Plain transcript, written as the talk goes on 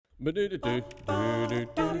Why,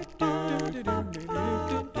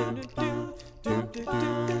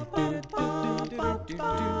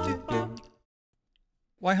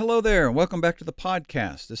 hello there, and welcome back to the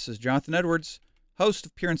podcast. This is Jonathan Edwards, host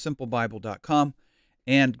of pureandsimplebible.com,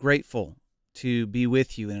 and grateful to be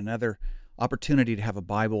with you in another opportunity to have a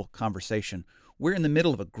Bible conversation. We're in the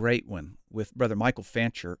middle of a great one with Brother Michael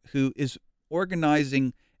Fancher, who is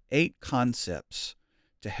organizing 8 concepts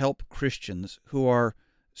to help Christians who are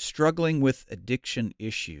struggling with addiction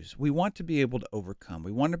issues. We want to be able to overcome.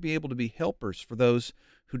 We want to be able to be helpers for those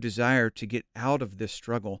who desire to get out of this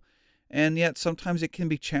struggle. And yet sometimes it can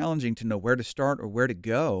be challenging to know where to start or where to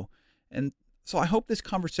go. And so I hope this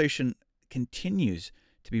conversation continues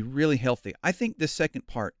to be really healthy. I think this second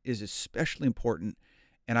part is especially important,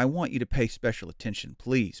 and I want you to pay special attention.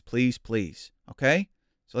 Please, please, please. Okay?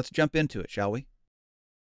 So let's jump into it, shall we?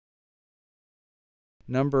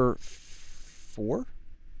 Number 4?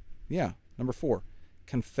 Yeah, number 4.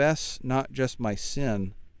 Confess not just my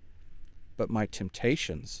sin, but my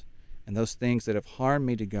temptations and those things that have harmed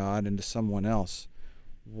me to God and to someone else.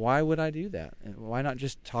 Why would I do that? And why not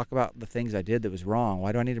just talk about the things I did that was wrong?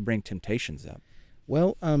 Why do I need to bring temptations up?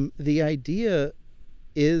 Well, the idea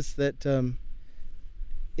is that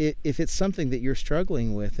if it's something that you're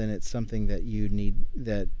struggling with and it's something that you need,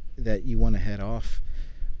 that you want to head off,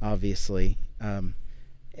 obviously,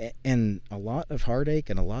 and a lot of heartache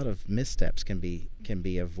and a lot of missteps can be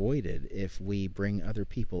avoided if we bring other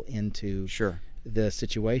people into the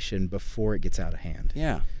situation before it gets out of hand.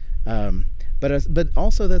 Yeah. But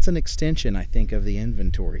also that's an extension, I think, of the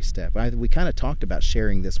inventory step. We kind of talked about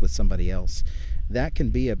sharing this with somebody else. That can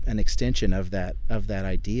be an extension of that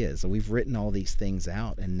idea. So we've written all these things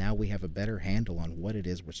out, and now we have a better handle on what it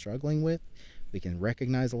is we're struggling with. We can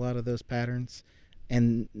recognize a lot of those patterns.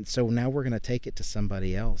 And so now we're going to take it to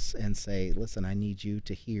somebody else and say, listen, I need you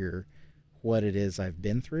to hear what it is I've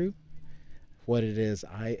been through, what it is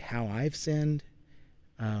how I've sinned,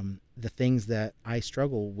 the things that I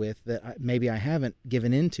struggle with that maybe I haven't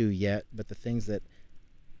given into yet, but the things that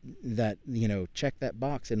check that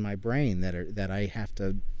box in my brain that I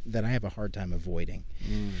have a hard time avoiding,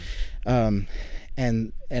 and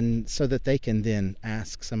so that they can then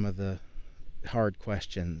ask some of the hard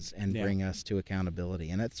questions and bring us to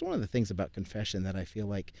accountability. And that's one of the things about confession that I feel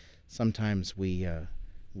like sometimes I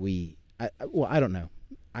don't know.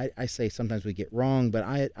 I say sometimes we get wrong, but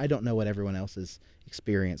I don't know what everyone else's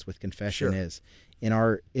experience with confession is. In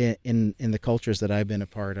the cultures that I've been a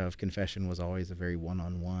part of, confession was always a very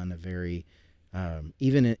one-on-one, a very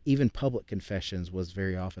even public confessions was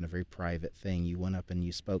very often a very private thing. You went up and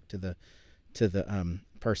you spoke to the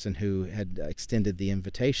person who had extended the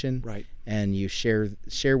invitation, right, and you share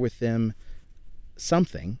with them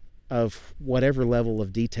something of whatever level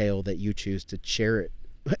of detail that you choose to share it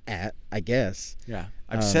at, I guess. Yeah.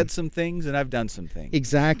 I've said some things and I've done some things.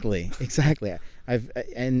 Exactly.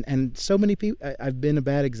 And so many people, I've been a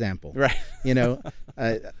bad example. Right.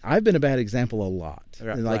 I've been a bad example a lot.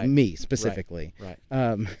 Right. Me specifically. Right.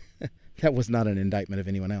 That was not an indictment of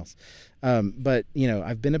anyone else. But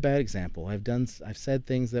I've been a bad example. I've said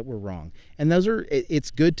things that were wrong. And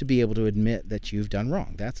it's good to be able to admit that you've done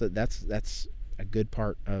wrong. That's a good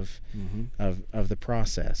part of the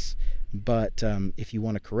process. But if you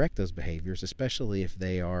want to correct those behaviors, especially if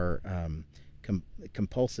they are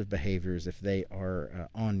compulsive behaviors, if they are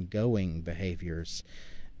ongoing behaviors,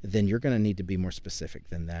 then you're going to need to be more specific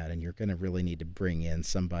than that, and you're going to really need to bring in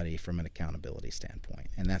somebody from an accountability standpoint.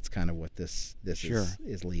 And that's kind of what this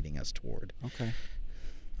is leading us toward. Okay.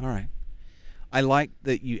 All right. I like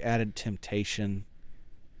that you added temptation,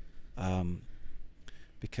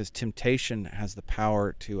 because temptation has the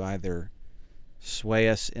power to either sway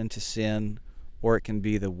us into sin, or it can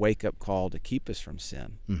be the wake-up call to keep us from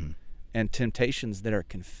sin. Mm-hmm. And temptations that are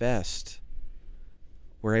confessed,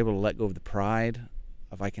 we're able to let go of the pride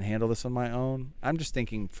of I can handle this on my own. I'm just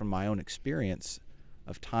thinking from my own experience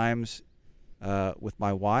of times with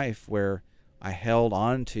my wife where I held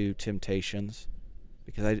on to temptations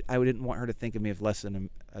because I didn't want her to think of me as less than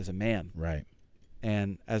as a man. Right.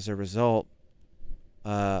 And as a result,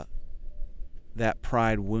 that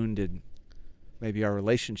pride wounded maybe our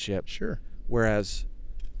relationship. Sure. Whereas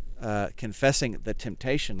confessing the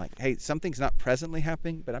temptation, like, hey, something's not presently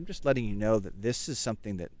happening, but I'm just letting you know that this is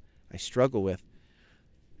something that I struggle with.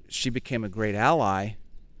 She became a great ally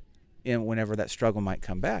in whenever that struggle might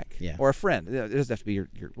come back. Yeah. Or a friend. It doesn't have to be your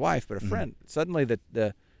wife, but a friend. Suddenly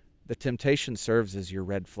the temptation serves as your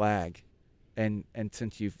red flag. And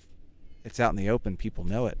since it's out in the open, people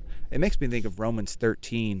know it. It makes me think of Romans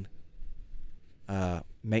 13,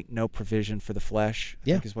 make no provision for the flesh, I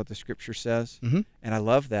think is what the scripture says. Mm-hmm. And I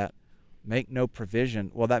love that. Make no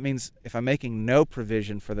provision. Well, that means if I'm making no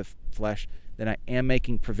provision for the flesh, then I am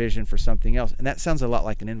making provision for something else. And that sounds a lot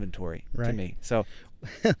like an inventory to me. So,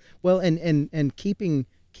 well, and keeping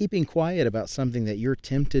quiet about something that you're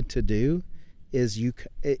tempted to do is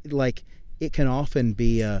it can often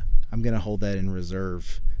be I'm going to hold that in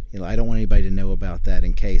reserve. I don't want anybody to know about that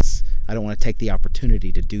in case I don't want to take the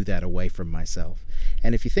opportunity to do that away from myself.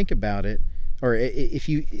 And if you think about it, or if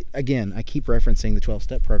you, again, I keep referencing the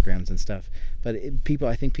 12-step programs and stuff, but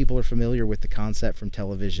I think people are familiar with the concept from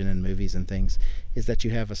television and movies and things, is that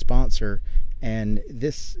you have a sponsor, and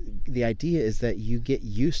the idea is that you get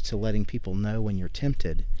used to letting people know when you're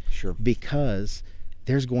tempted. Sure. Because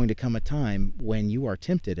there's going to come a time when you are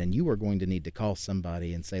tempted and you are going to need to call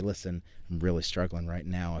somebody and say, listen, I'm really struggling right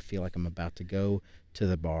now. I feel like I'm about to go to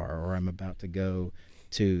the bar, or I'm about to go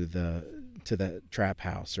to the trap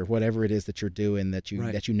house, or whatever it is that you're doing that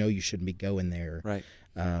you know you shouldn't be going there. Right.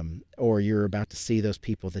 Or you're about to see those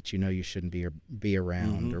people that you know you shouldn't be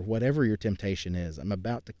around, Mm-hmm. or whatever your temptation is. I'm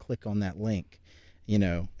about to click on that link,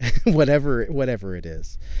 whatever it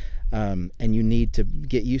is. And you need to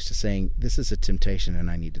get used to saying, this is a temptation and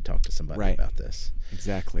I need to talk to somebody about this.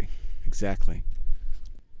 Exactly.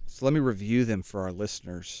 So let me review them for our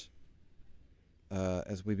listeners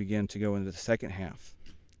as we begin to go into the second half.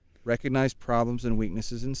 Recognize problems and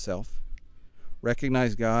weaknesses in self.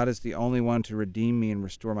 Recognize God as the only one to redeem me and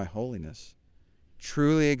restore my holiness.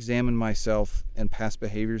 Truly examine myself and past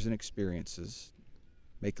behaviors and experiences.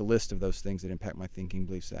 Make a list of those things that impact my thinking,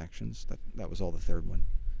 beliefs, actions. That was all the third one.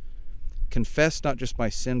 Confess not just my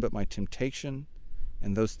sin, but my temptation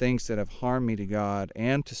and those things that have harmed me to God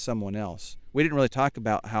and to someone else. We didn't really talk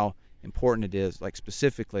about how important it is, like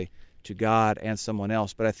specifically to God and someone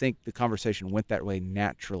else, but I think the conversation went that way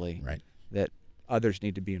naturally, that others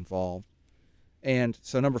need to be involved. And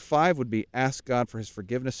so number 5 would be ask God for his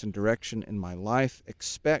forgiveness and direction in my life,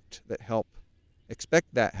 expect that help,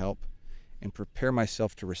 and prepare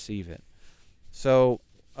myself to receive it. So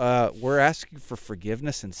we're asking for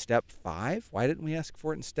forgiveness in step 5. Why didn't we ask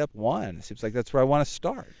for it in step 1? It seems like that's where I want to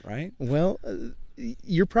start, right? Well,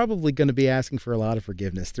 you're probably going to be asking for a lot of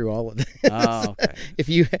forgiveness through all of this. Oh, okay. If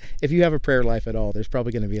you have a prayer life at all, there's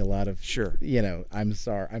probably going to be a lot of, I'm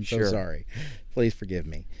sorry, I'm so sorry, please forgive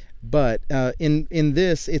me. But in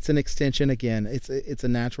this, it's an extension. Again, it's a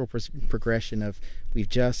natural progression of, we've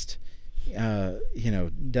just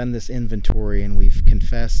done this inventory, and we've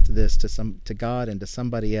confessed this to God and to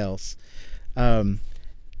somebody else,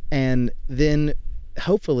 and then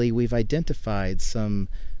hopefully we've identified some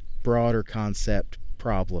broader concept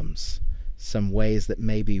problems, some ways that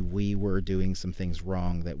maybe we were doing some things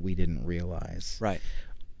wrong that we didn't realize, right,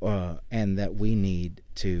 and that we need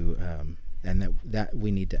to that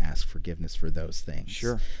we need to ask forgiveness for those things.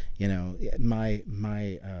 Sure. My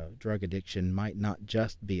drug addiction might not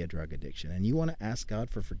just be a drug addiction, and you want to ask God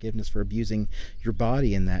for forgiveness for abusing your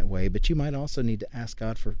body in that way, but you might also need to ask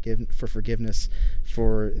God for forgiveness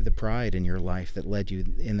for the pride in your life that led you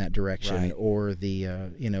in that direction, or the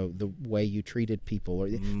the way you treated people, or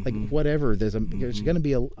like whatever. There's going to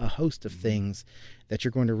be a host of things that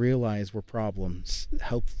you're going to realize were problems,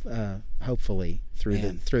 hopefully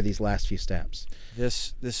through these last few steps.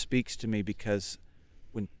 This speaks to me, because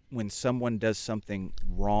when someone does something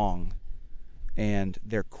wrong and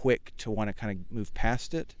they're quick to want to kind of move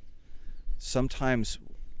past it, sometimes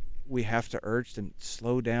we have to urge them,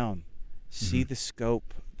 slow down, see the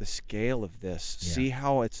scope, the scale of this, see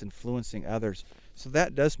how it's influencing others. So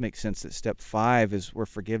that does make sense that step 5 is where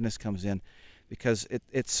forgiveness comes in, because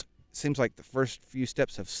it seems like the first few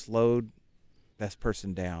steps have slowed that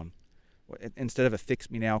person down. Instead of a fix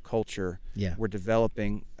me now culture, we're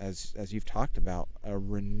developing, as you've talked about, a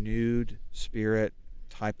renewed spirit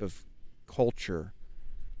type of culture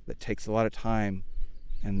that takes a lot of time.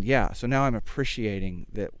 And so now I'm appreciating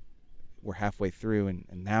that we're halfway through, and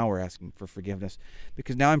now we're asking for forgiveness,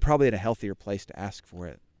 because now I'm probably in a healthier place to ask for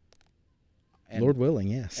it. And, Lord willing,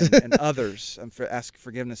 yes. and others, I'm ask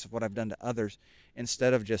forgiveness of what I've done to others,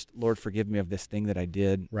 instead of just, Lord, forgive me of this thing that I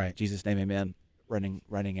did. Right. In Jesus' name, amen.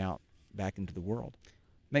 Running out back into the world.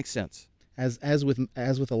 Makes sense. As with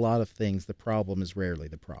a lot of things, the problem is rarely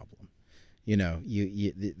the problem.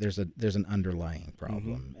 There's an underlying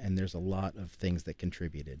problem, and there's a lot of things that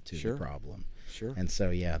contributed to the problem. Sure. And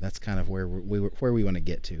so that's kind of where we want to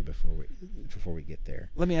get to before we get there.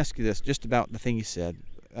 Let me ask you this, just about the thing you said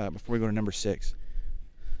before we go to number 6.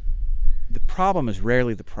 The problem is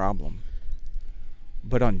rarely the problem,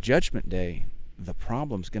 but on Judgment Day, the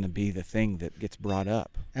problem's going to be the thing that gets brought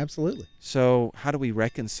up. Absolutely. So how do we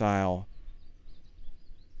reconcile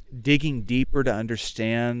digging deeper to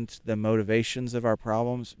understand the motivations of our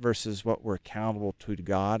problems versus what we're accountable to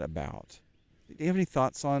God about. Do you have any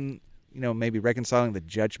thoughts on, maybe reconciling the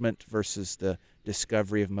judgment versus the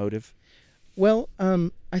discovery of motive? Well,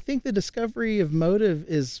 I think the discovery of motive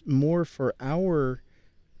is more for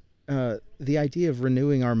the idea of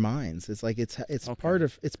renewing our minds. It's like it's Okay. part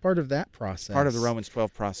of that process. Part of the Romans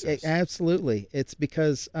 12 process. Absolutely. It's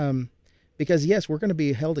because yes, we're going to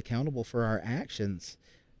be held accountable for our actions,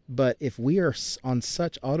 but if we are on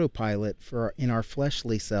such autopilot in our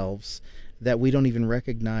fleshly selves that we don't even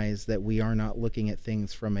recognize that we are not looking at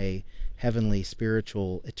things from a heavenly,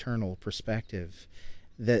 spiritual, eternal perspective,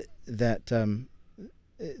 then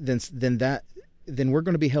we're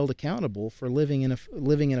going to be held accountable for living in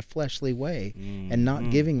a fleshly way and not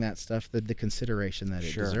giving that stuff the consideration that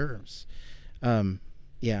it deserves.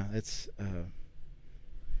 It's.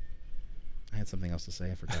 I had something else to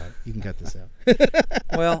say. I forgot. You can cut this out.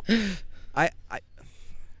 Well,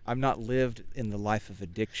 I've not lived in the life of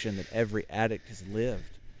addiction that every addict has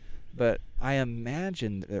lived, but I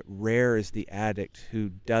imagine that rare is the addict who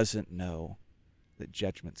doesn't know that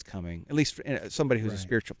judgment's coming. At least for somebody who's a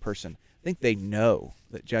spiritual person, I think they know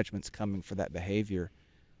that judgment's coming for that behavior,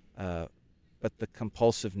 but the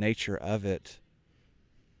compulsive nature of it,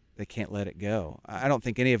 they can't let it go. I don't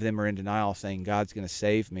think any of them are in denial saying God's going to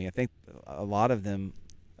save me. I think a lot of them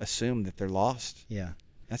assume that they're lost. Yeah.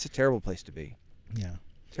 That's a terrible place to be. Yeah.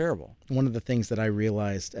 Terrible. One of the things that I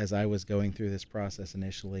realized as I was going through this process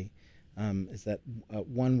initially is that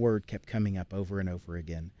one word kept coming up over and over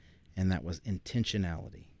again, and that was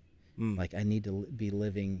intentionality. Like I need to be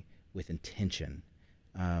living with intention.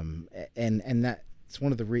 And that's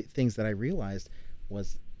one of the things that I realized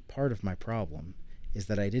was part of my problem, is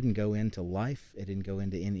that I didn't go into life. I didn't go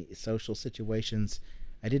into any social situations.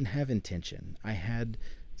 I didn't have intention. I had,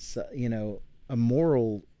 a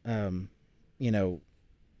moral,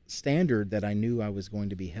 standard that I knew I was going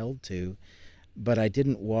to be held to, but I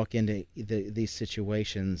didn't walk into these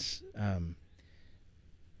situations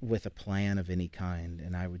with a plan of any kind.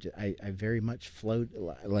 And I very much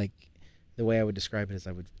like the way I would describe it is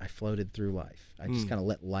I floated through life. I just kind of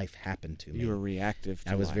let life happen to me. You were reactive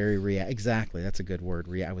to I was life. very exactly. That's a good word.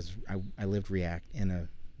 I lived in a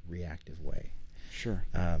reactive way. Sure.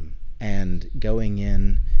 And going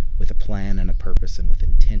in with a plan and a purpose and with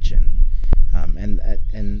intention.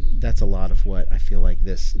 And that's a lot of what I feel like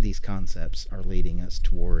these concepts are leading us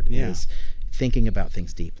toward, is thinking about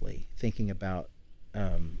things deeply, thinking about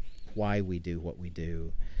why we do what we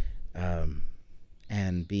do,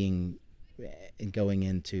 and going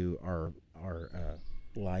into our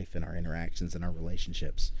life and our interactions and our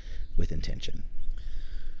relationships with intention.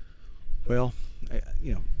 Well,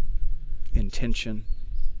 intention,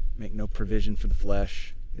 make no provision for the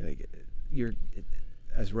flesh.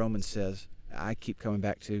 As Romans says, I keep coming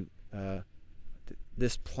back to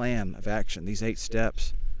this plan of action, these 8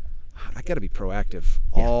 steps. I got to be proactive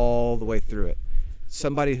all the way through it.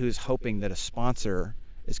 Somebody who's hoping that a sponsor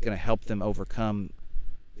is going to help them overcome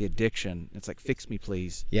the addiction, it's like, fix me,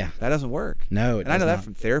 please. Yeah. That doesn't work. No, and I know that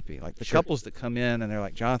from therapy. Like the Sure. couples that come in and they're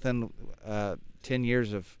like, Jonathan, 10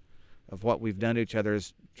 years of what we've done to each other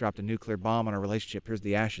has dropped a nuclear bomb on our relationship. Here's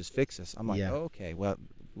the ashes, fix us. I'm like, okay, well,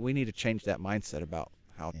 we need to change that mindset about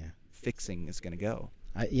how fixing is going to go.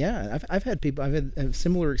 I've had people, I've had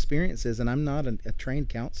similar experiences, and I'm not a trained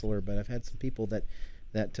counselor, but I've had some people that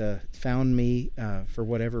found me for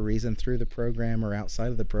whatever reason through the program or outside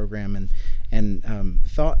of the program, and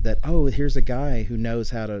thought that, oh, here's a guy who knows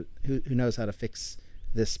how to fix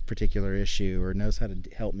this particular issue or knows how to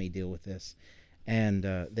help me deal with this, and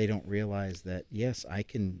they don't realize that yes, I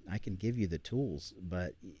can give you the tools,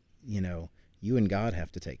 but you and God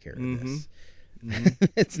have to take care of this. Mm-hmm.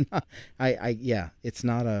 It's not it's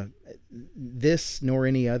not this nor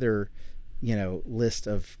any other list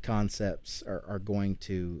of concepts are going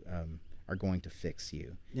to fix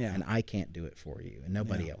you. And I can't do it for you, and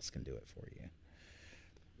nobody else can do it for you.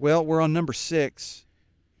 Well, we're on number 6,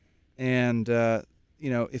 and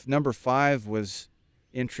if number 5 was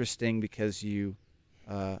interesting because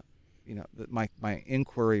my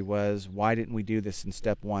inquiry was, why didn't we do this in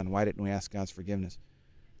step 1? Why didn't we ask God's forgiveness?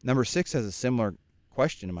 Number 6 has a similar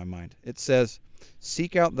question in my mind. It says,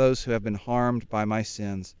 seek out those who have been harmed by my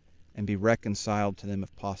sins and be reconciled to them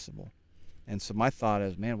if possible. And so my thought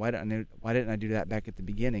is, man, why didn't I do that back at the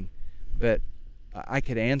beginning? But I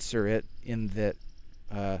could answer it in that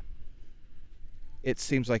it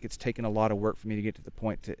seems like it's taken a lot of work for me to get to the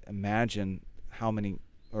point to imagine how many,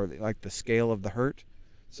 or like the scale of the hurt.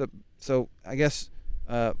 So I guess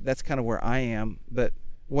that's kind of where I am. But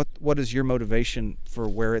what is your motivation for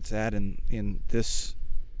where it's at in this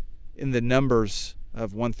in the numbers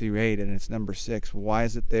of 1 through 8, and it's number 6. Why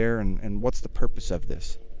is it there, and what's the purpose of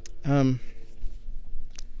this?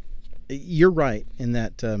 You're right in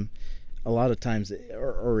that a lot of times,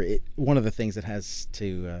 one of the things that has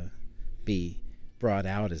to be brought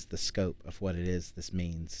out is the scope of what it is this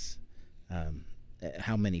means.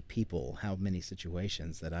 How many people, how many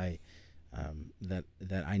situations that I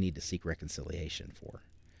need to seek reconciliation for,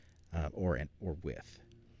 or with.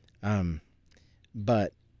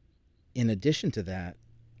 But in addition to that,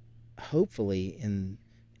 hopefully in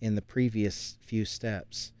the previous few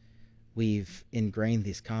steps, we've ingrained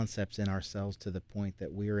these concepts in ourselves to the point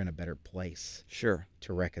that we are in a better place. Sure.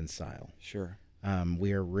 To reconcile. Sure.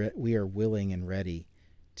 We are willing and ready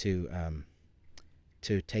to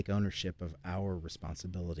take ownership of our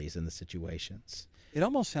responsibilities in the situations. It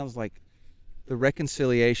almost sounds like the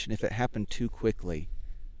reconciliation, if it happened too quickly,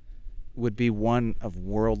 would be one of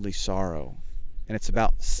worldly sorrow. And it's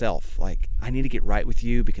about self. Like, I need to get right with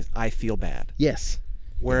you because I feel bad. Yes.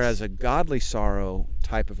 Whereas a godly sorrow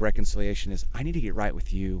type of reconciliation is, I need to get right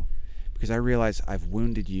with you because I realize I've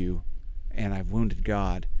wounded you and I've wounded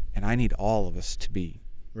God, and I need all of us to be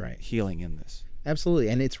healing in this. Absolutely.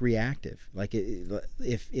 And it's reactive. Like,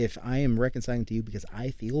 if I am reconciling to you because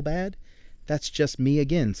I feel bad, that's just me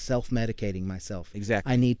again self-medicating myself.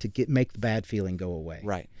 Exactly. I need to make the bad feeling go away.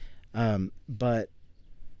 Right. But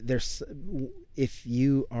if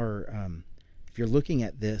you're looking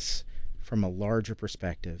at this from a larger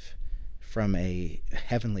perspective, from a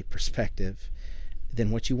heavenly perspective, then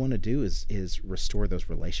what you want to do is restore those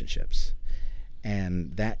relationships.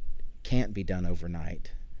 And that can't be done overnight.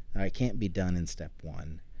 It can't be done in step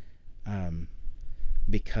one,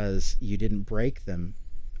 because you didn't break them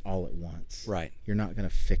all at once. Right. You're not going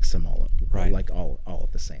to fix them all at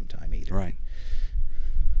the same time either. Right.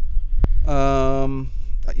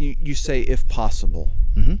 You say if possible.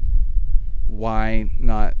 Mm-hmm. Why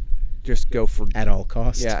not just go for at all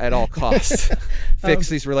costs? Yeah, at all costs. Fix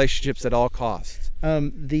these relationships at all costs.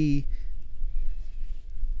 There's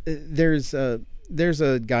a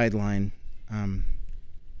guideline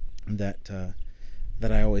that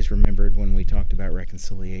I always remembered when we talked about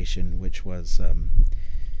reconciliation, which was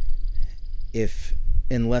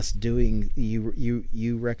unless doing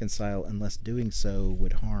you reconcile unless doing so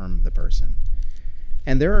would harm the person.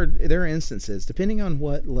 And there are instances, depending on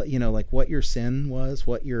what what your sin was,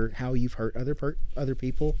 how you've hurt other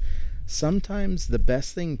people. Sometimes the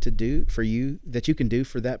best thing to do for you, that you can do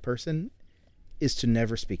for that person, is to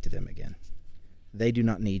never speak to them again. They do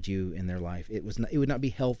not need you in their life. It would not be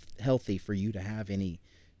healthy for you to have any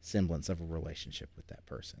semblance of a relationship with that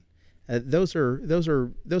person. Those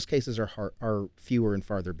cases are fewer and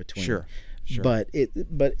farther between. Sure. But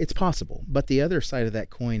it's possible. But the other side of that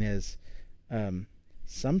coin is,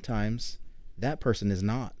 sometimes that person is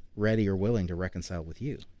not ready or willing to reconcile with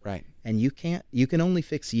you. Right. And you can only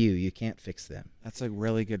fix you. You can't fix them. That's a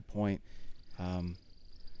really good point. I'm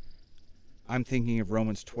thinking of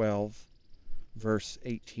Romans 12, verse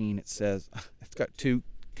 18. It says, it's got two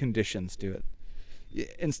conditions to it.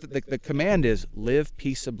 The command is live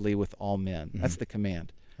peaceably with all men. Mm-hmm. That's the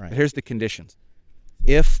command. Right. But here's the conditions.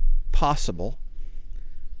 If possible,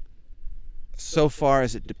 so far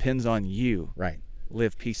as it depends on you, right,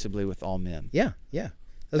 live peaceably with all men. Yeah.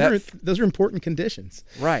 Those are important conditions.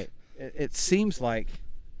 Right. It seems like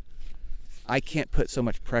I can't put so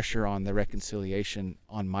much pressure on the reconciliation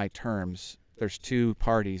on my terms. There's two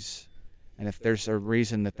parties, and if there's a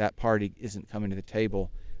reason that party isn't coming to the table,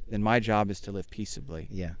 then my job is to live peaceably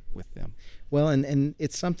with them. Well, and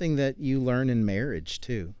it's something that you learn in marriage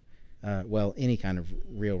too. Any kind of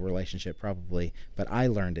real relationship probably, but I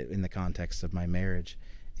learned it in the context of my marriage,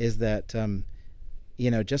 is that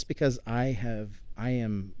just because I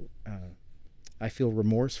feel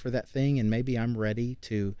remorse for that thing, and maybe I'm ready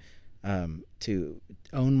to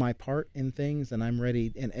own my part in things, and I'm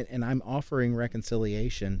ready, and I'm offering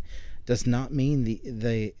reconciliation, does not mean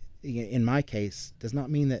in my case, does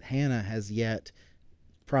not mean that Hannah has yet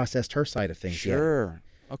processed her side of things. Sure.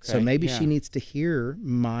 Yet. Okay. So maybe she needs to hear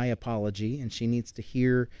my apology, and she needs to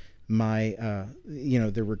hear my,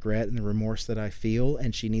 the regret and the remorse that I feel,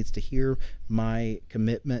 and she needs to hear my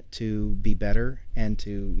commitment to be better and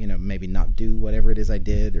to, maybe not do whatever it is I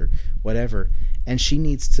did or whatever. And she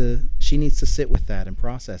needs to sit with that and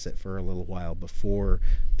process it for a little while before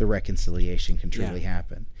the reconciliation can truly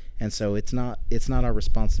happen. And so it's not our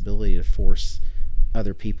responsibility to force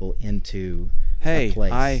other people into a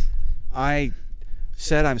place. I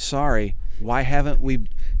said I'm sorry. Why haven't we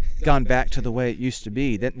gone back to the way it used to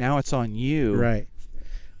be? That now it's on you. Right.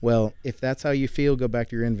 Well, if that's how you feel, go back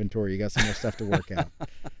to your inventory. You got some more stuff to work out.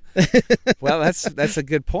 Well, that's a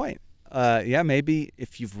good point. maybe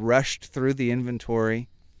if you've rushed through the inventory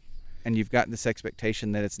and you've got this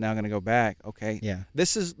expectation that it's now going to go back, okay. Yeah.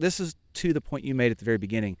 This is to the point you made at the very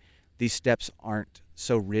beginning. These steps aren't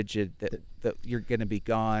so rigid that you're going to be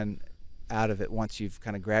gone out of it once you've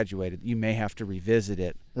kind of graduated. You may have to revisit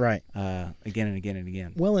it Right. Again and again and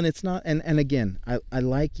again. Well, and it's not, and again, I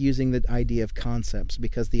like using the idea of concepts,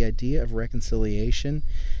 because the idea of reconciliation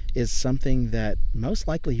is something that most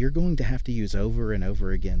likely you're going to have to use over and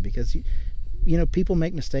over again, because people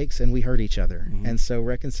make mistakes and we hurt each other. Mm-hmm. And so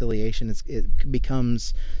reconciliation it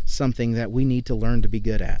becomes something that we need to learn to be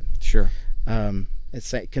good at. Sure.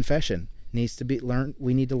 It's like confession needs to be learned.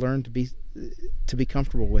 We need to learn to be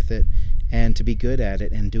comfortable with it and to be good at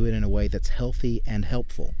it and do it in a way that's healthy and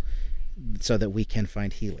helpful, so that we can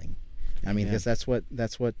find healing. I mean, because that's what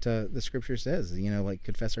the scripture says. Like,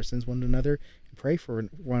 confess our sins one to another and pray for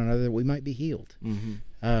one another that we might be healed.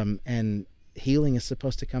 Mm-hmm. And healing is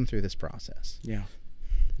supposed to come through this process. Yeah.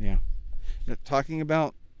 Now, talking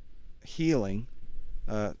about healing,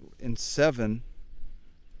 in 7,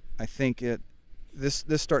 I think this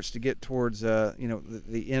starts to get towards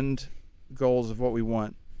the end goals of what we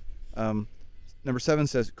want. Number 7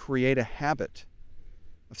 says, create a habit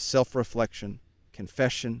of self-reflection,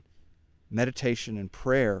 confession, meditation, and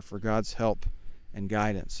prayer for God's help and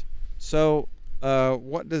guidance. So,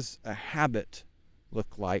 what does a habit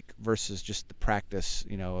look like versus just the practice,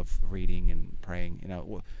 of reading and praying?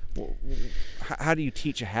 How do you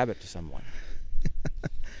teach a habit to someone?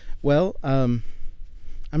 Well, I'm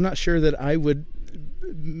not sure that I would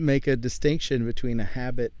make a distinction between a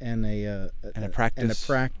habit and a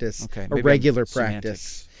practice, okay, a regular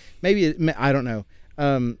practice. Maybe I don't know.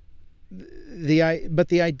 But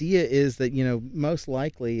the idea is that most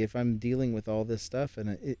likely, if I'm dealing with all this stuff,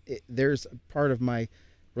 and there's a part of my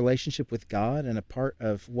relationship with God and a part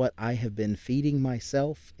of what I have been feeding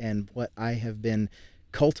myself and what I have been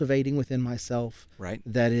cultivating within myself, right,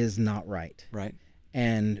 that is not right. Right.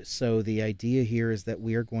 And so the idea here is that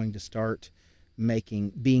we are going to start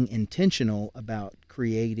being intentional about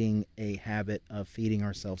creating a habit of feeding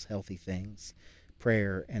ourselves healthy things,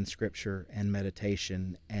 prayer and scripture and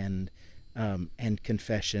meditation and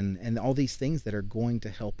confession and all these things that are going to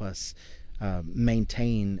help us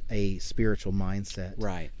maintain a spiritual mindset,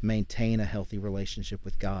 right, maintain a healthy relationship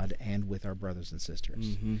with God and with our brothers and sisters.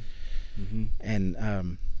 Mm-hmm. Mm-hmm.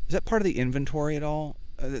 And is that part of the inventory at all?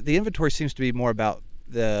 The inventory seems to be more about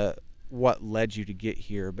what led you to get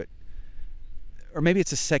here, or maybe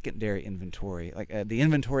it's a secondary inventory, like the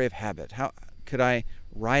inventory of habit. How could I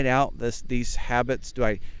write out these habits? Do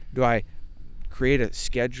I create a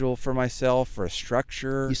schedule for myself or a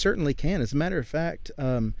structure? You certainly can. As a matter of fact,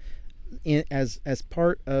 as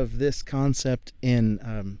part of this concept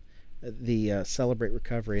in the Celebrate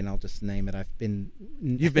Recovery, and I'll just name it.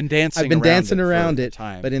 You've been dancing. I've been dancing around it,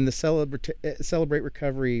 but in the Celebrate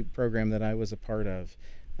Recovery program that I was a part of,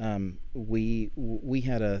 we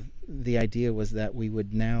had the idea was that we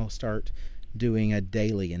would now start doing a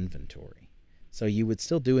daily inventory. So you would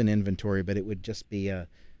still do an inventory, but it would just be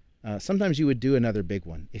sometimes you would do another big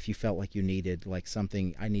one if you felt like you needed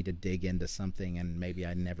something. I need to dig into something, and maybe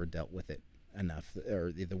I never dealt with it enough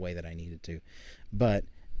or the way that I needed to. But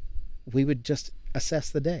we would just assess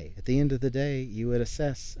the day. At the end of the day, you would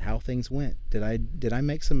assess how things went. Did I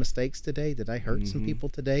make some mistakes today? Did I hurt some people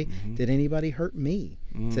today? Mm-hmm. Did anybody hurt me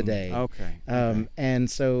today? Okay. And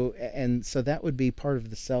so that would be part of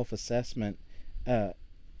the self-assessment,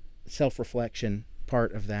 self-reflection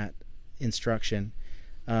part of that instruction,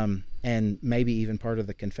 and maybe even part of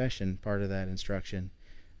the confession part of that instruction,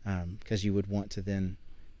 because you would want to then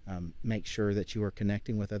make sure that you are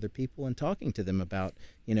connecting with other people and talking to them about,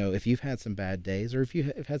 if you've had some bad days or if you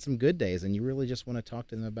have had some good days and you really just want to talk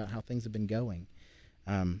to them about how things have been going.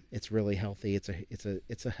 It's really healthy.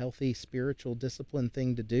 It's a healthy spiritual discipline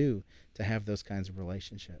thing to do, to have those kinds of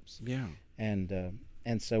relationships. Yeah. And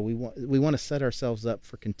so we want to set ourselves up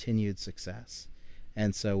for continued success.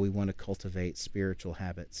 And so we want to cultivate spiritual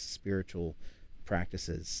habits, spiritual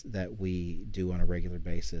practices that we do on a regular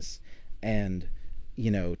basis. And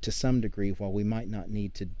to some degree, while we might not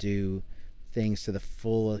need to do things to the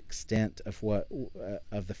full extent of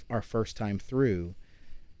our first time through,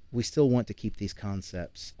 we still want to keep these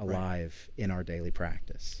concepts alive in our daily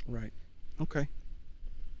practice. Right. Okay.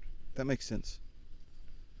 That makes sense.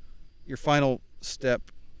 Your final step,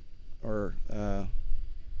 or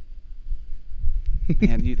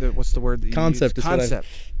what's the word that you concept use? Is concept.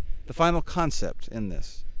 The final concept in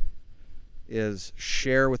this is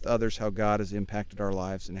share with others how God has impacted our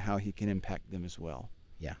lives and how he can impact them as well.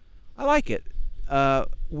 Yeah. I like it.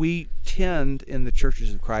 We tend in the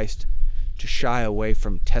churches of Christ to shy away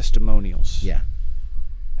from testimonials. Yeah.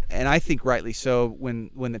 And I think rightly so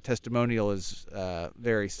when the testimonial is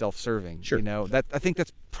very self-serving. Sure. That I think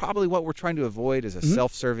that's probably what we're trying to avoid is a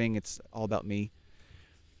self-serving. It's all about me.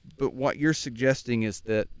 But what you're suggesting is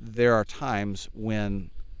that there are times when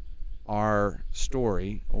our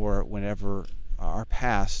story or whenever our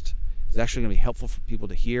past is actually going to be helpful for people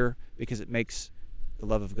to hear because it makes the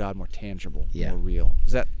love of God more tangible, more real.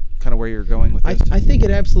 Is that kind of where you're going with this? I think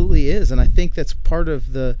it absolutely is, and I think that's part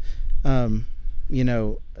of the,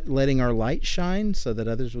 letting our light shine so that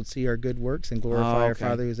others would see our good works and glorify our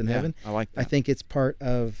Father who's in heaven. I like that. I think it's part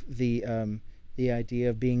of the idea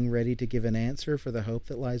of being ready to give an answer for the hope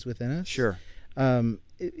that lies within us. Sure. We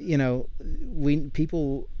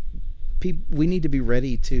need to be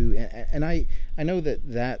ready to, and I know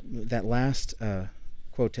that last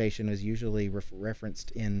quotation is usually referenced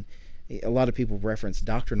in. A lot of people reference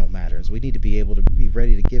doctrinal matters. We need to be able to be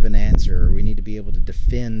ready to give an answer, or we need to be able to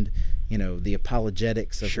defend, the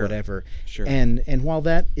apologetics of whatever. Sure. And while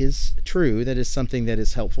that is true, that is something that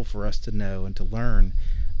is helpful for us to know and to learn.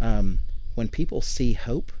 When people see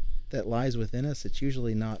hope that lies within us, it's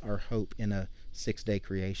usually not our hope in a 6-day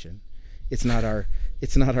creation. It's not our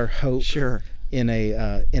hope in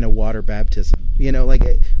a water baptism.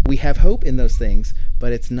 We have hope in those things,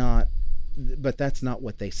 but that's not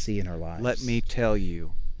what they see in our lives. Let me tell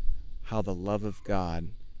you how the love of God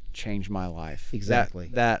changed my life. Exactly.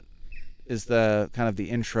 That is the kind of the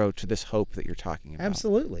intro to this hope that you're talking about.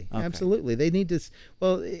 Absolutely. Okay. Absolutely. They need to,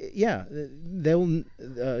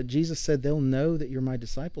 Jesus said they'll know that you're my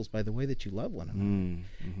disciples by the way that you love one another.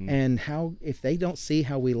 Mm-hmm. And if they don't see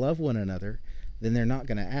how we love one another, then they're not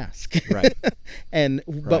going to ask. Right.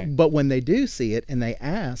 But when they do see it and they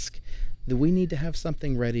ask, that we need to have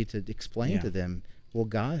something ready to explain to them. Well,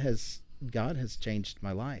 God has changed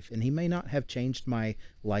my life, and He may not have changed my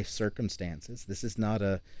life circumstances. This is not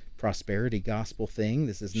a prosperity gospel thing.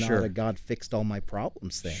 This is not a God fixed all my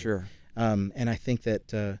problems thing. Sure. And I think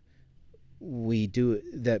that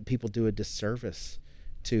people do a disservice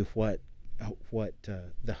to what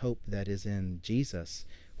the hope that is in Jesus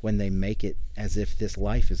when they make it as if this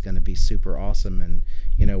life is going to be super awesome and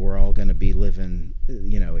we're all going to be living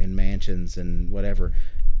in mansions and whatever.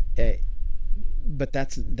 But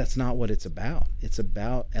that's not what it's about. It's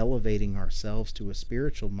about elevating ourselves to a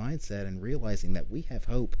spiritual mindset and realizing that we have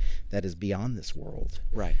hope that is beyond this world.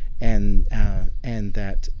 Right. And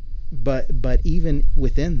that, but even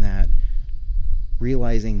within that,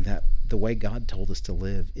 realizing that the way God told us to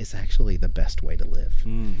live is actually the best way to live,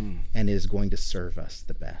 and is going to serve us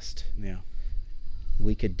the best. Yeah.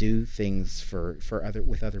 We could do things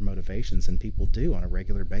with other motivations, and people do on a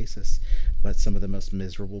regular basis. But some of the most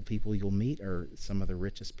miserable people you'll meet are some of the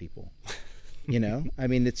richest people. I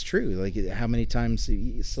mean, it's true. Like, how many times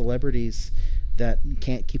celebrities that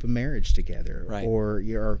can't keep a marriage together, right, or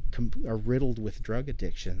are riddled with drug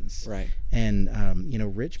addictions, right, and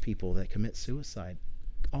rich people that commit suicide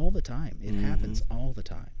all the time. It happens all the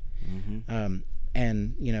time.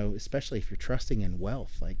 And especially if you're trusting in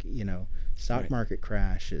wealth, like stock market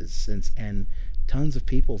crashes, and tons of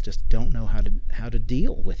people just don't know how to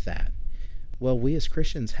deal with that. Well, we as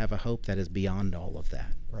Christians have a hope that is beyond all of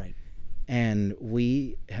that. Right. And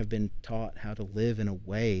we have been taught how to live in a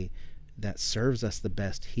way that serves us the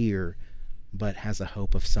best here, but has a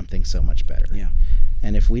hope of something so much better. Yeah.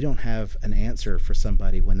 And if we don't have an answer for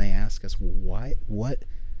somebody when they ask us, why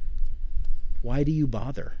do you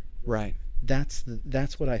bother? Right.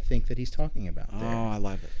 That's what I think that he's talking about there. Oh, I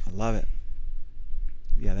love it.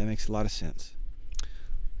 Yeah, that makes a lot of sense.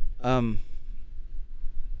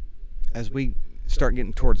 As we start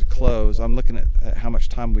getting towards a close, I'm looking at how much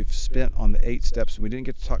time we've spent on the 8 steps. We didn't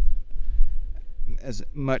get to talk as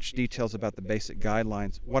much details about the basic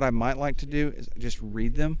guidelines. What I might like to do is just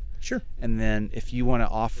read them. Sure. And then if you want to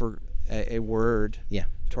offer a word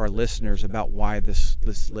to our listeners about why this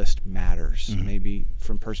list matters, maybe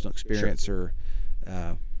from personal experience, or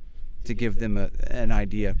to give them an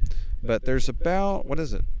idea. But there's about,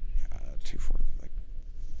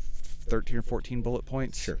 13 or 14 bullet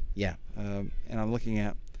points. Sure. Yeah. And I'm looking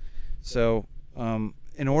at, so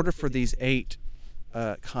in order for these 8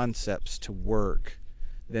 concepts to work,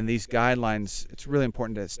 then these guidelines, it's really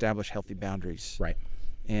important to establish healthy boundaries. Right.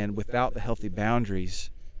 And without the healthy boundaries,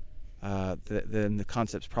 then the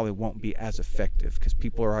concepts probably won't be as effective, because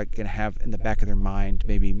people are going to have in the back of their mind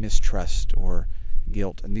maybe mistrust or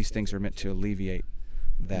guilt, and these things are meant to alleviate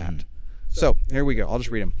that. So here we go. I'll just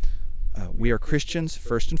read them. We are Christians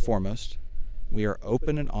first and foremost. We are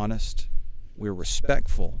open and honest. We are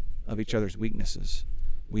respectful of each other's weaknesses.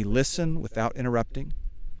 We listen without interrupting.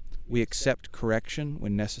 We accept correction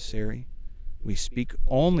when necessary. We speak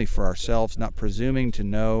only for ourselves, not presuming to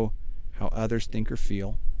know how others think or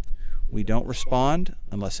feel. We don't respond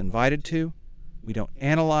unless invited to. We don't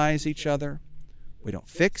analyze each other. We don't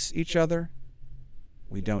fix each other.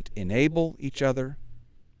 We don't enable each other.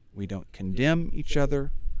 We don't condemn each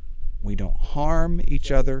other. We don't harm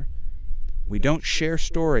each other. We don't share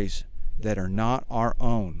stories that are not our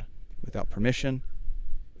own without permission.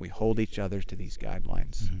 We hold each other to these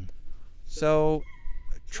guidelines. Mm-hmm. So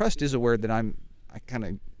trust is a word that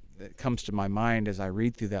that comes to my mind as I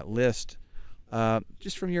read through that list.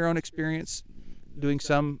 Just from your own experience doing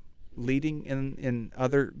some leading in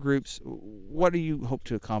other groups, what do you hope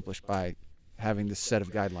to accomplish by having this set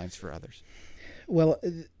of guidelines for others? Well,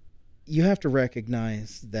 you have to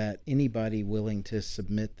recognize that anybody willing to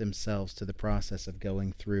submit themselves to the process of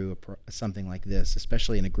going through something like this,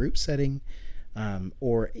 especially in a group setting,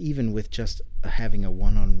 or even with just having a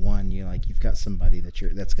one-on-one, you've got somebody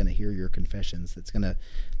that's going to hear your confessions, that's going to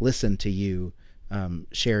listen to you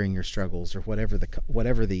sharing your struggles, or whatever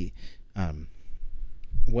the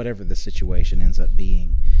situation ends up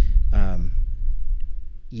being.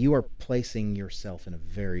 You are placing yourself in a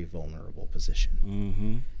very vulnerable position.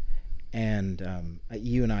 Mm-hmm. And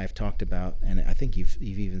you and I have talked about, and I think you've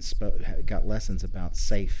even got lessons about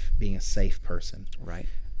being a safe person. Right.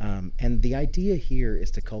 And the idea here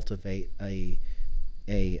is to cultivate an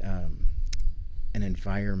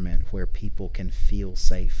environment where people can feel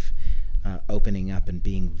safe, opening up and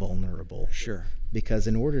being vulnerable. Sure. Because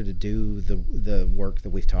in order to do the work that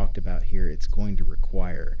we've talked about here, it's going to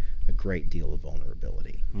require a great deal of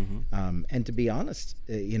vulnerability. Mm-hmm. And to be honest,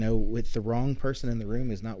 with the wrong person in the room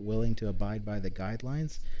who's not willing to abide by the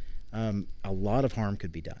guidelines, a lot of harm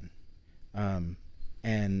could be done.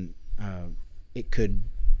 And it could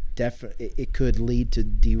lead to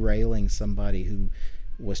derailing somebody who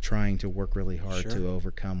was trying to work really hard to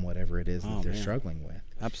overcome whatever it is that they're struggling with.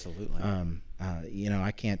 Absolutely.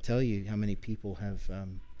 I can't tell you how many people have,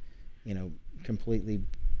 completely,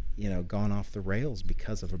 gone off the rails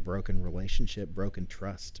because of a broken relationship, broken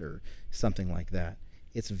trust, or something like that.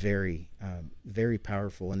 It's very, very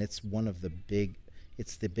powerful, and it's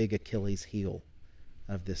the big Achilles heel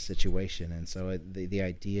of this situation. And so the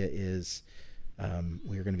idea is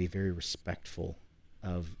we're going to be very respectful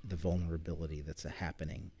of the vulnerability that's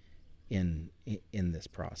happening in this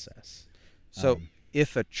process. So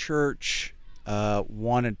if a church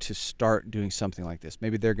wanted to start doing something like this,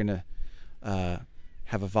 maybe they're going to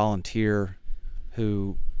have a volunteer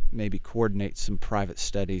who maybe coordinates some private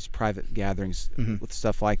studies, private gatherings with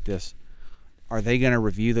stuff like this. Are they going to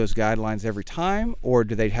review those guidelines every time, or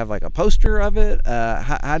do they have like a poster of it?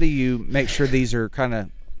 How do you make sure these are kind of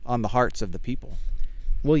on the hearts of the people?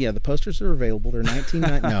 Well, yeah, the posters are available. They're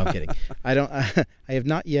 $19.99. No, I'm kidding. I have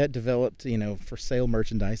not yet developed, for sale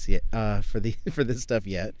merchandise yet for this stuff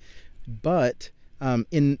yet. But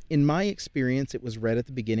in my experience, it was read at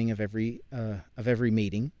the beginning of every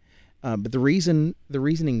meeting. But the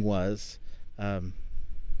reasoning was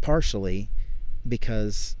partially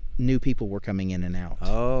because new people were coming in and out.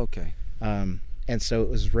 Oh, okay. And so it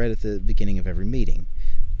was read at the beginning of every meeting.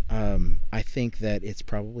 I think that it's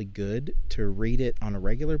probably good to read it on a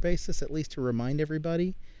regular basis, at least to remind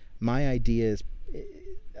everybody. My idea is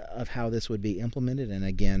of how this would be implemented, and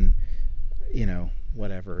again,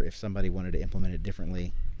 whatever, if somebody wanted to implement it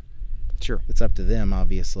differently, sure, it's up to them.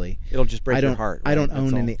 Obviously, it'll just break your heart. Right? I don't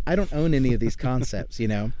own any of these concepts.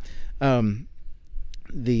 The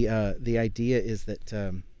idea is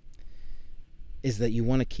that you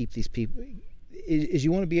want to keep these people.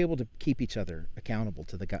 You want to be able to keep each other accountable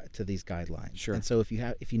to these guidelines. Sure. And so if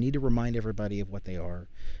you need to remind everybody of what they are,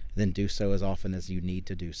 then do so as often as you need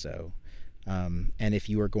to do so. And if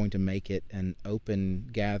you are going to make it an open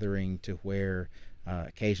gathering to where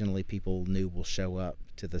occasionally people new will show up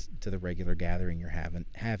to the regular gathering you're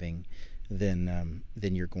having, then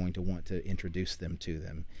you're going to want to introduce them to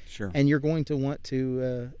them. Sure. And you're going to want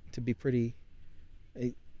to be pretty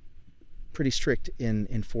strict in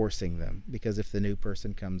enforcing them, because if the new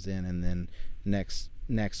person comes in and then next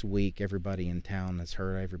week everybody in town has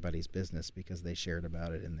heard everybody's business because they shared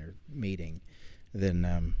about it in their meeting,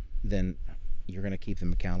 then you're going to keep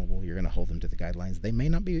them accountable. You're going to hold them to the guidelines. They may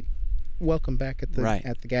not be welcome back at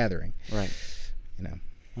the gathering. Right.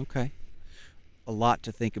 Okay. A lot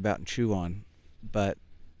to think about and chew on, but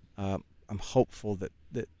I'm hopeful that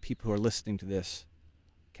people who are listening to this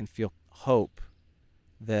can feel hope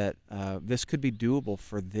that this could be doable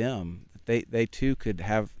for them. They too could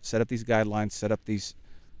have set up these guidelines, set up these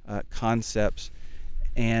concepts,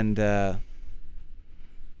 and I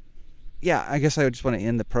guess I just want to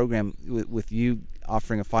end the program with you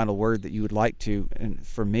offering a final word that you would like to. And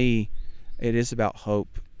for me, it is about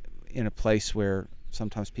hope in a place where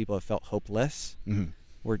sometimes people have felt hopeless. Mm-hmm.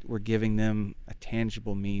 We're giving them a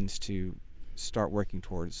tangible means to start working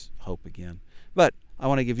towards hope again. But I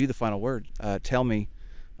want to give you the final word. Tell me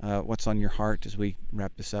what's on your heart as we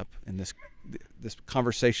wrap this up in this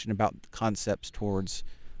conversation about concepts towards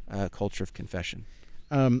culture of confession.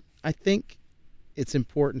 I think it's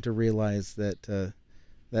important to realize that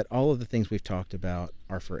all of the things we've talked about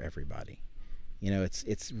are for everybody.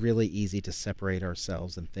 It's really easy to separate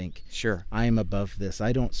ourselves and think, sure, I am above this.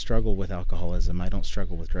 I don't struggle with alcoholism. I don't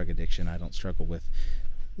struggle with drug addiction. I don't struggle with,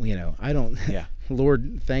 I don't, yeah.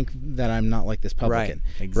 Lord, thank that I'm not like this publican.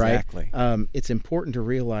 Right, exactly. Right? It's important to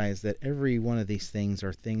realize that every one of these things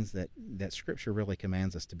are things that Scripture really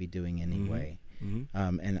commands us to be doing anyway.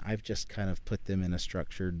 Mm-hmm. And I've just kind of put them in a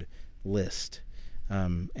structured list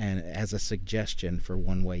and as a suggestion for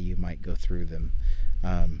one way you might go through them.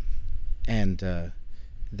 And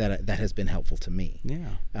that has been helpful to me.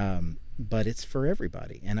 Yeah. But it's for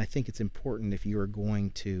everybody, and I think it's important if you are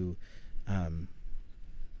going to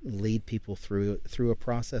lead people through a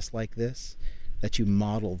process like this, that you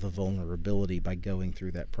model the vulnerability by going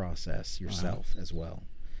through that process yourself as well.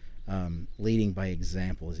 Leading by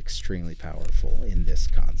example is extremely powerful in this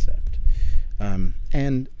concept,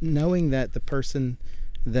 and knowing that the person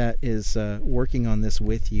that is working on this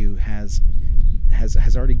with you has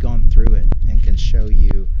already gone through it and can show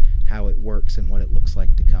you how it works and what it looks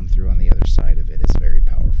like to come through on the other side of it is very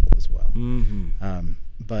powerful as well. Mm-hmm.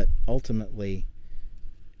 But ultimately,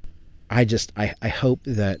 I hope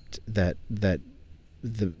that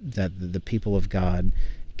the people of God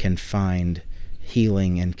can find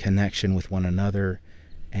healing and connection with one another,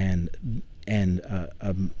 and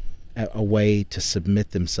a way to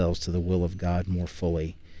submit themselves to the will of God more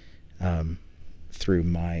fully through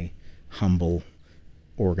my humble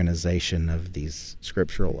organization of these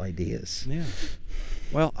scriptural ideas. Yeah.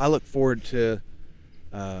 Well, I look forward to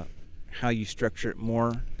how you structure it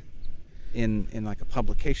more in like a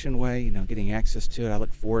publication way, getting access to it. I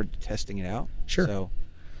look forward to testing it out. Sure. So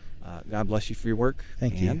God bless you for your work.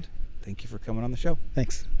 Thank you. And thank you for coming on the show.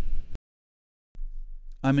 Thanks.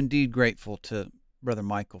 I'm indeed grateful to Brother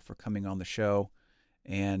Michael for coming on the show,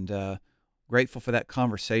 and grateful for that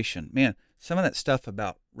conversation. Man, some of that stuff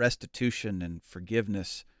about restitution and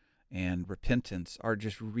forgiveness and repentance are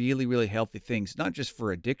just really, really healthy things, not just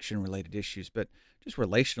for addiction-related issues, but just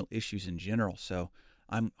relational issues in general. So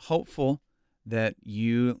I'm hopeful that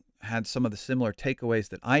you had some of the similar takeaways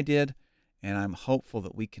that I did, and I'm hopeful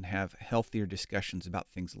that we can have healthier discussions about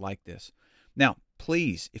things like this. Now,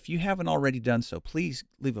 please, if you haven't already done so, please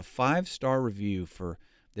leave a 5-star review for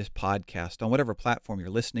this podcast on whatever platform you're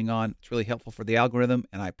listening on. It's really helpful for the algorithm,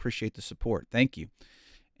 and I appreciate the support. Thank you.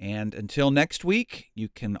 And until next week, you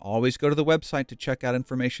can always go to the website to check out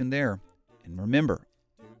information there. And remember,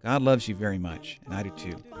 God loves you very much, and I do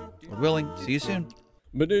too. Lord willing, see you soon.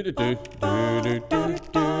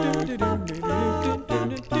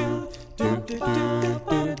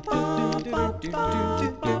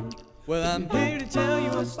 Well, I'm here to tell you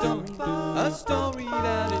a story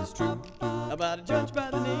that is true, about a judge by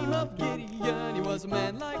the name of Gideon. He was a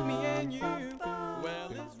man like me and you.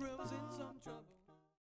 Well, Israel